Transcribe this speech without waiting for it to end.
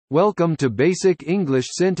Welcome to Basic English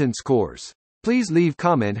Sentence course. Please leave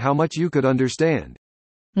comment how much you could understand.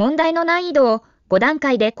 問題の難易度を5段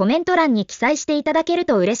階でコメント欄に記載していただける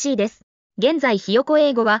と嬉しいです。現在ひよこ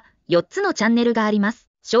英語は4つのチャンネルがあります。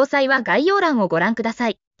詳細は概要欄をご覧くださ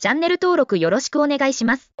い。チャンネル登録よろしくお願いし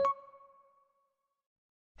ます。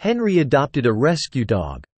Henry adopted a rescue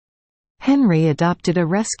dog. Henry adopted a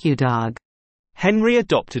rescue dog. Henry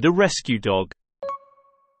adopted a rescue dog.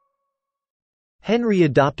 Henry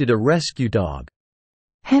adopted a rescue dog.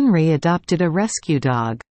 Henry adopted a rescue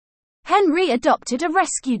dog. Henry adopted a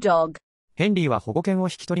rescue dog. ヘンリーは保護犬を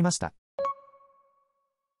引き取りました。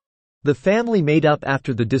The family made up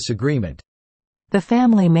after the disagreement. The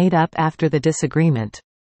family made up after the disagreement.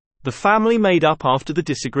 The family made up after the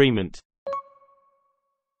disagreement.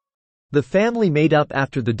 The family made up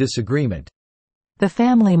after the disagreement. The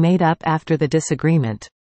family made up after the disagreement.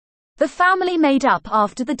 The family made up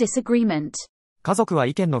after the disagreement. 家族は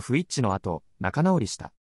意見の不一致の後、仲直りし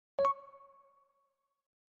た。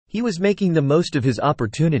He was making the most of his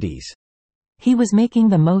opportunities. He was making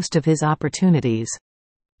the most of his opportunities.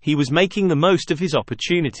 He was making the most of his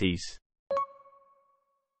opportunities.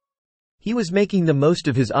 He was making the most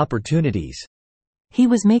of his opportunities. He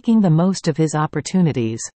was making the most of his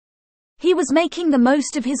opportunities. He was making the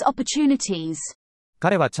most of his opportunities.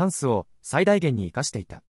 彼はチャンスを最大限に生かしてい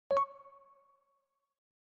た。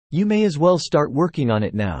You may as well start working on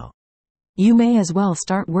it now. You may as well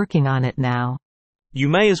start working on it now. You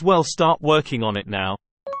may as well start working on it now.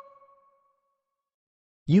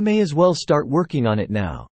 You may as well start working on it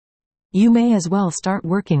now. You may as well start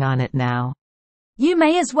working on it now. You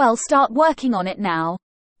may as well start working on it now.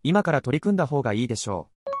 今から取り組んだ方がいいでしょ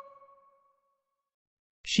う。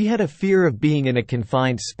She had a fear of being in a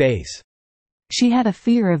confined space. She had a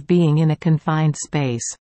fear of being in a confined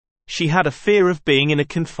space. She had a fear of being in a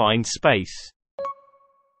confined space.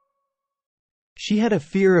 She had a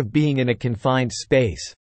fear of being in a confined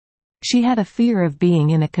space. She had a fear of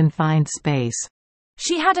being in a confined space.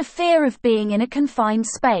 She had a fear of being in a confined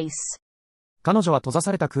space. 彼女は閉ざ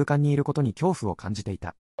された空間にいることに恐怖を感じてい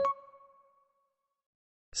た。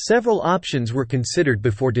Several options were considered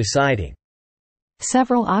before deciding.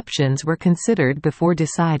 Several options were considered before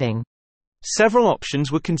deciding. Several options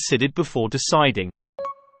were considered before deciding.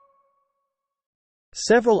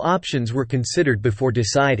 Several options were considered before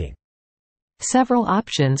deciding. Several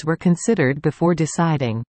options were considered before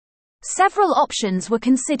deciding. Several options were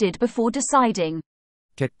considered before deciding.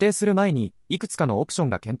 決定する前に、いくつかのオプション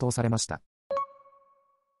が検討されました。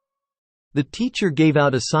The teacher gave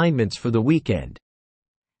out assignments for the weekend.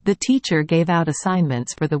 The teacher gave out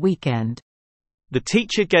assignments for the weekend. The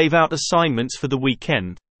teacher gave out assignments for the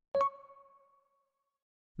weekend.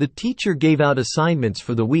 The teacher gave out assignments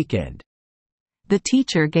for the weekend. The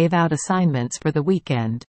teacher gave out assignments for the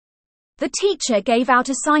weekend. The teacher gave out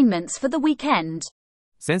assignments for the weekend.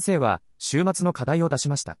 先生は、週末の課題を出し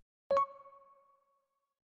ました。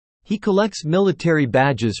He collects military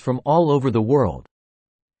badges from all over the world.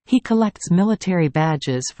 He collects military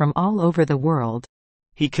badges from all over the world.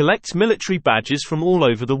 He collects military badges from all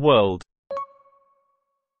over the world.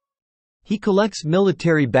 He collects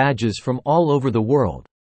military badges from all over the world.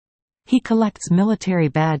 He collects military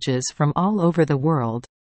badges from all over the world.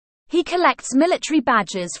 He collects military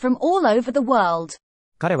badges from all over the world.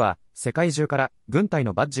 彼は、世界中から軍隊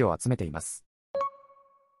のバッジを集めています。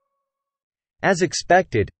As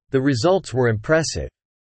expected, the results were impressive.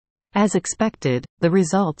 As expected, the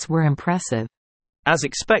results were impressive. As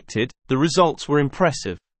expected, the results were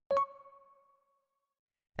impressive.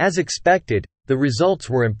 As expected, the results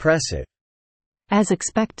were impressive. As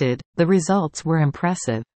expected, the results were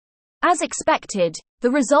impressive. As expected, the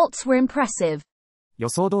results were impressive. 予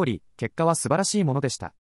想通り、結果は素晴らしいものでし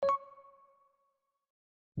た。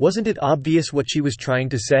Wasn't it obvious what she was trying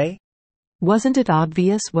to say? Wasn't it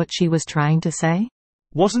obvious what she was trying to say?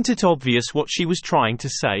 Wasn't it obvious what she was trying to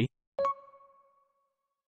say?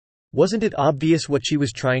 Wasn't it obvious what she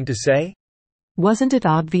was trying to say? Wasn't it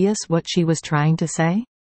obvious what she was trying to say?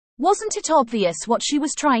 Wasn't it obvious what she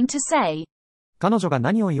was trying to say? 彼女が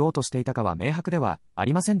何を言おうとしていたかは明白ではあ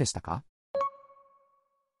りませんでしたか？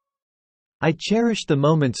 I cherish the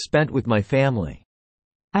moments spent with my family.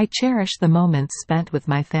 I cherish the moments spent with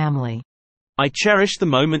my family. I cherish the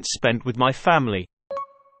moments spent with my family.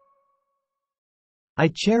 I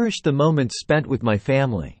cherish the moments spent with my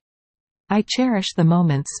family. I cherish the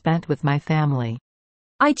moments spent with my family.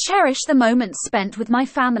 I cherish the moments spent with my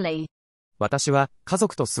family. 私は家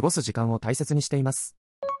族と過ごす時間を大切にしています。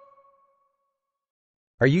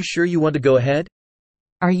Are you sure you want to go ahead?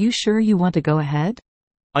 Are you sure you want to go ahead?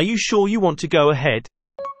 Are you sure you want to go ahead?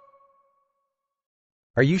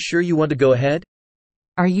 Are you sure you want to go ahead?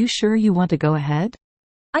 Are you sure you want to go ahead?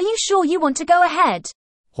 Are you sure you want to go ahead?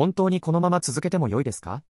 本当にこのまま続けても良いです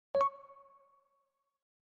か？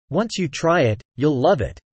 Once you try it, you'll love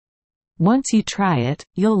it. Once you try it,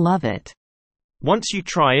 you'll love it. Once you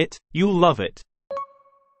try it, you'll love it.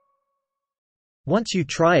 Once you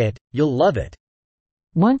try it, you'll love it.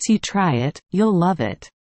 Once you try it, you'll love it.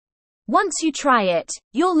 Once you try it,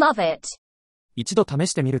 you'll love it. 一度試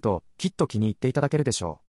してみると、きっと気に入っていただけるでし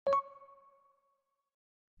ょ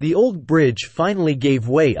う。The old bridge finally gave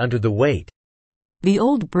way under the weight. The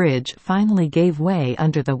old bridge finally gave way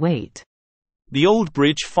under the weight. The old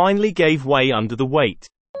bridge finally gave way under the weight.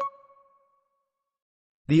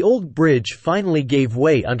 The old bridge finally gave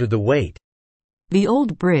way under the weight. The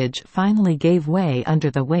old bridge finally gave way under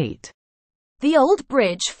the weight. The old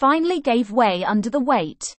bridge finally gave way under the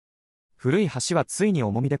weight. 古い橋はついに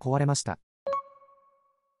重みで壊れました。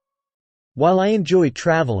While I enjoy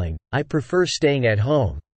traveling, I prefer staying at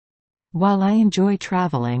home. While I enjoy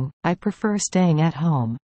traveling, I prefer staying at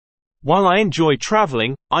home. While I enjoy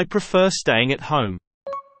traveling, I prefer staying at home.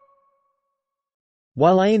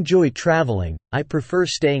 While I enjoy traveling, I prefer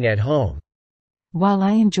staying at home. While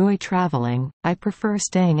I enjoy traveling, I prefer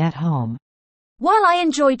staying at home. While I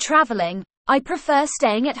enjoy traveling, I prefer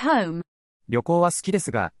staying at home. 旅行は好きで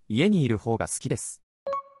すが、家にいる方が好きです。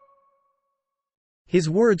His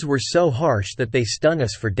words were so harsh that they stung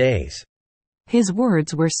us for days. His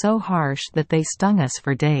words were so harsh that they stung us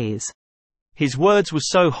for days. His words were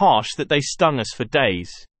so harsh that they stung us for days.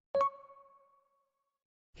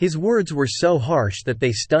 His words were so harsh that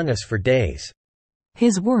they stung us for days.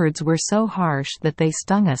 His words were so harsh that they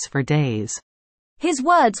stung us for days. His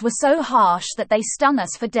words were so harsh that they stung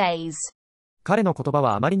us for days. 彼の言葉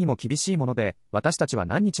はあまりにも厳しいもので、私たちは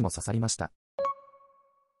何日も刺さりました。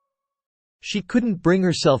She couldn't bring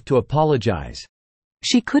herself to apologize.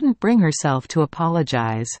 She couldn't bring herself to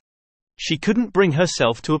apologize. She couldn't bring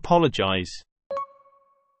herself to apologize.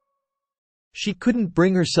 She couldn't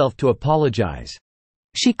bring herself to apologize.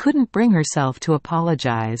 She couldn't bring herself to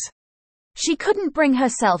apologize. She couldn't bring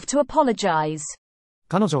herself to apologize.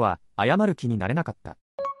 彼女は謝る気になれなかった。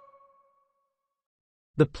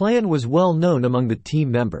The plan was well known among the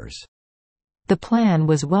team members. The plan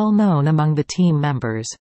was well known among the team members.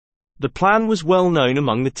 The plan was well known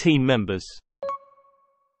among the team members.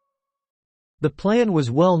 The plan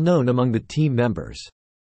was well known among the team members.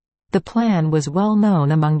 The plan was well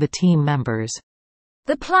known among the team members.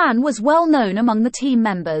 The plan was well known among the team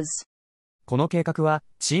members. この計画は、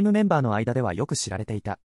チームメンバーの間ではよく知られてい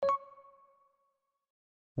た。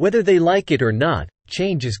Whether they like it or not,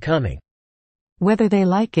 change is coming. Whether they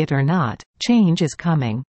like it or not, change is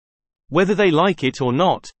coming. Whether they like it or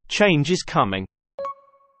not, change is coming.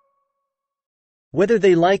 Whether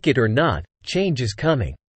they like it or not, change is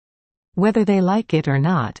coming. Whether they like it or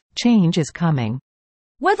not, change is coming.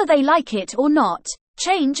 Whether they like it or not,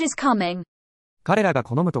 change is coming. 彼らが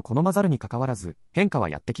好むと好まざるにかかわらず、変化は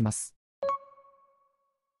やってきます。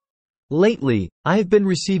Lately, I have been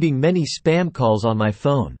receiving many spam calls on my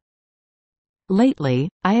phone. Lately,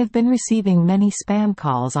 I have been receiving many spam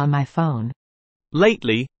calls on my phone.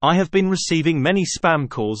 Lately, I have been receiving many spam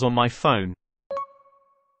calls on my phone.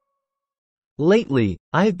 Lately,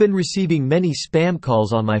 I have been receiving many spam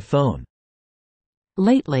calls on my phone.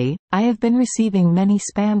 Lately, I have been receiving many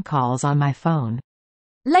spam calls on my phone.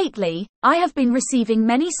 Lately, I have been receiving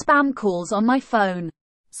many spam calls on my phone.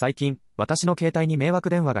 最近、私の携帯に迷惑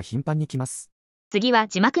電話が頻繁に来ます。次は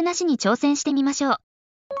字幕なしに挑戦してみましょう。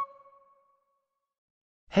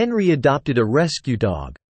Henry adopted a rescue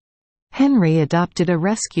dog. Henry adopted a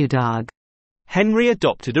rescue dog. Henry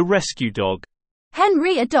adopted a rescue dog.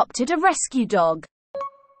 Henry adopted a rescue dog.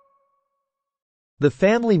 The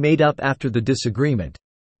family made up after the disagreement.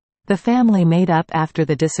 The family made up after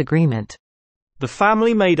the disagreement. The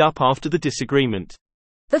family made up after the disagreement.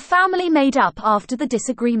 The family made up after the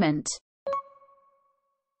disagreement.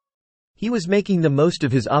 He was making the most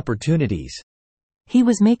of his opportunities. He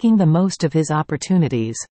was making the most of his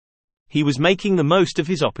opportunities. He was making the most of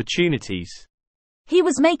his opportunities. He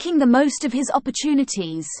was making the most of his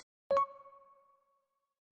opportunities.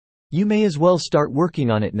 You may as well start working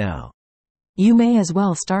on it now. You may as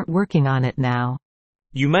well start working on it now.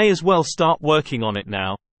 You may as well start working on it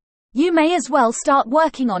now. You may as well start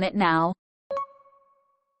working on it now.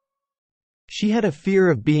 She had a fear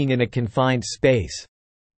of being in a confined space.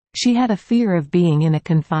 She had a fear of being in a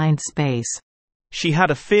confined space. She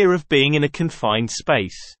had a fear of being in a confined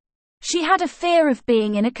space. She had a fear of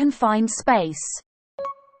being in a confined space.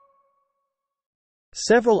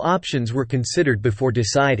 Several options were considered before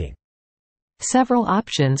deciding. Several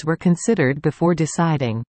options were considered before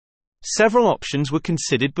deciding. Several options were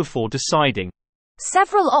considered before deciding.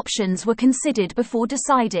 Several options were considered before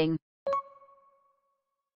deciding.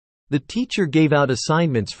 The teacher gave out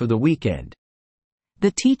assignments for the weekend.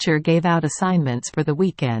 The teacher gave out assignments for the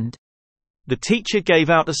weekend. The teacher gave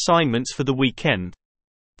out assignments for the weekend.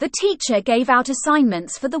 The teacher gave out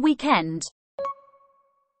assignments for the weekend.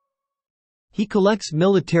 He collects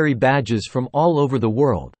military badges from all over the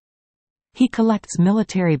world. He collects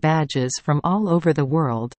military badges from all over the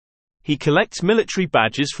world. He collects military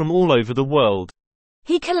badges from all over the world.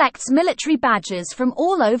 He collects military badges from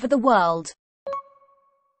all over the world.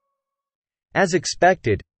 As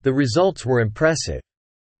expected, the results were impressive.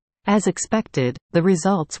 As expected, the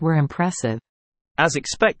results were impressive. As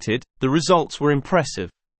expected, the results were impressive.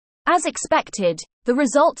 As expected, the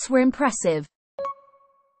results were impressive.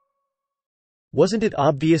 Wasn't it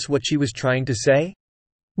obvious what she was trying to say?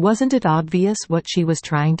 Wasn't it obvious what she was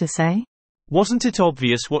trying to say? Wasn't it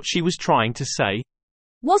obvious what she was trying to say?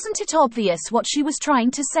 Wasn't it obvious what she was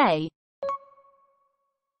trying to say?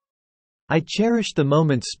 I cherish the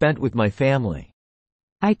moments spent with my family.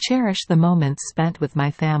 I cherish the moments spent with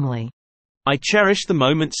my family. I cherish the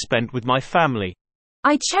moments spent with my family.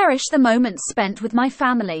 I cherish the moments spent with my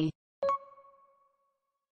family.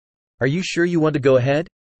 Are you sure you want to go ahead?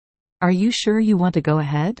 Are you sure you want to go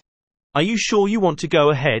ahead? Are you sure you want to go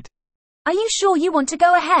ahead? Are you sure you want to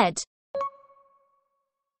go ahead?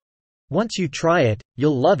 Once you try it,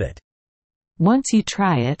 you'll love it. Once you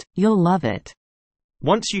try it, you'll love it.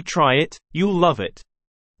 Once you try it, you'll love it.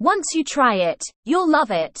 Once you try it, you'll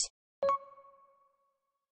love it.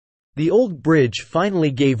 The old bridge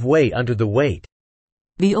finally gave way under the weight.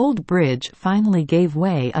 The old bridge finally gave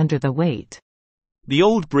way under the weight. The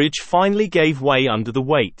old bridge finally gave way under the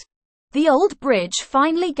weight. The old bridge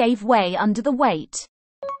finally gave way under the weight.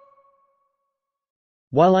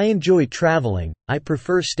 While I enjoy traveling, I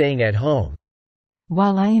prefer staying at home.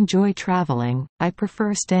 While I enjoy traveling, I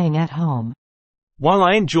prefer staying at home. While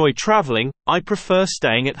I enjoy traveling, I prefer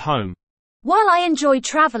staying at home. While I enjoy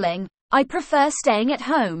traveling, I prefer staying at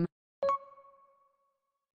home.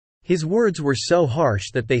 His words were so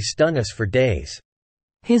harsh that they stung us for days.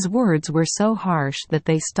 His words were so harsh that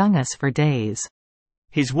they stung us for days.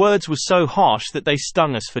 His words were so harsh that they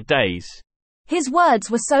stung us for days. His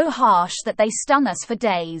words were so harsh that they stung us for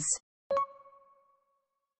days.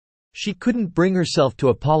 She couldn't bring herself to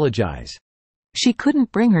apologize. She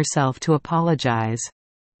couldn't bring herself to apologize.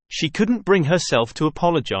 She couldn't bring herself to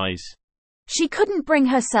apologize. She couldn't bring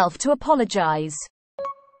herself to apologize.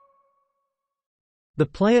 The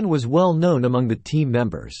plan was well known among the team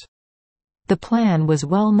members. The plan was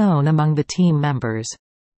well known among the team members.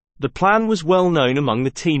 The plan was well known among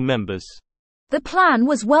the team members. The plan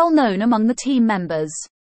was well known among the team members.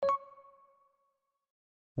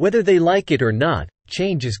 Whether they like it or not,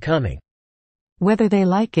 change is coming. Whether they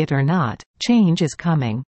like it or not, change is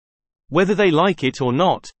coming. Whether they like it or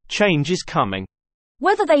not, change is coming.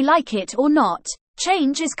 Whether they like it or not,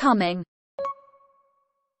 change is coming.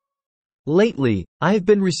 Lately, I have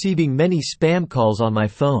been receiving many spam calls on my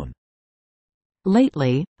phone.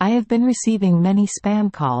 Lately, I have been receiving many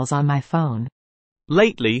spam calls on my phone.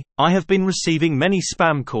 Lately, I have been receiving many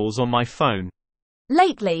spam calls on my phone.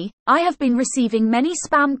 Lately, I have been receiving many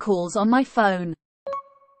spam calls on my phone.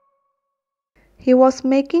 He was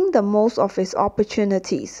making the most of his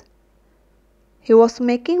opportunities. He was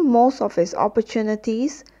making most of his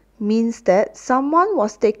opportunities means that someone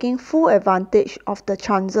was taking full advantage of the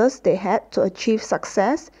chances they had to achieve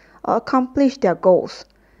success or accomplish their goals.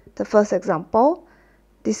 The first example,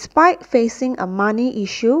 despite facing a money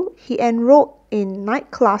issue, he enrolled in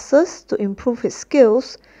night classes to improve his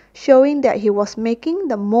skills, showing that he was making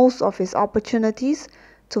the most of his opportunities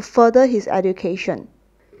to further his education.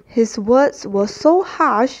 His words were so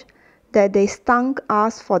harsh that they stung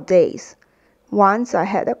us for days. Once I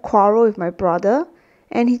had a quarrel with my brother,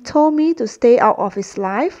 and he told me to stay out of his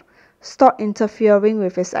life, stop interfering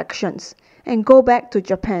with his actions, and go back to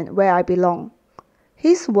Japan where I belong.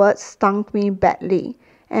 His words stung me badly,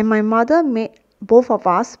 and my mother made both of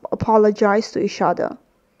us apologize to each other.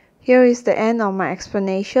 Here is the end of my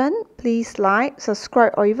explanation. Please like,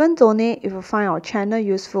 subscribe, or even donate if you find our channel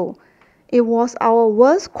useful. It was our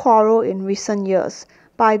worst quarrel in recent years,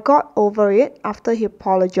 but I got over it after he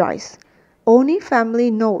apologized. Only family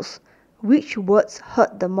knows which words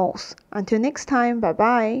hurt the most. Until next time, bye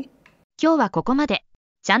bye. 今日はここまで。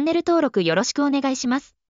チャンネル登録よろしくお願いしま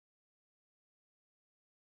す。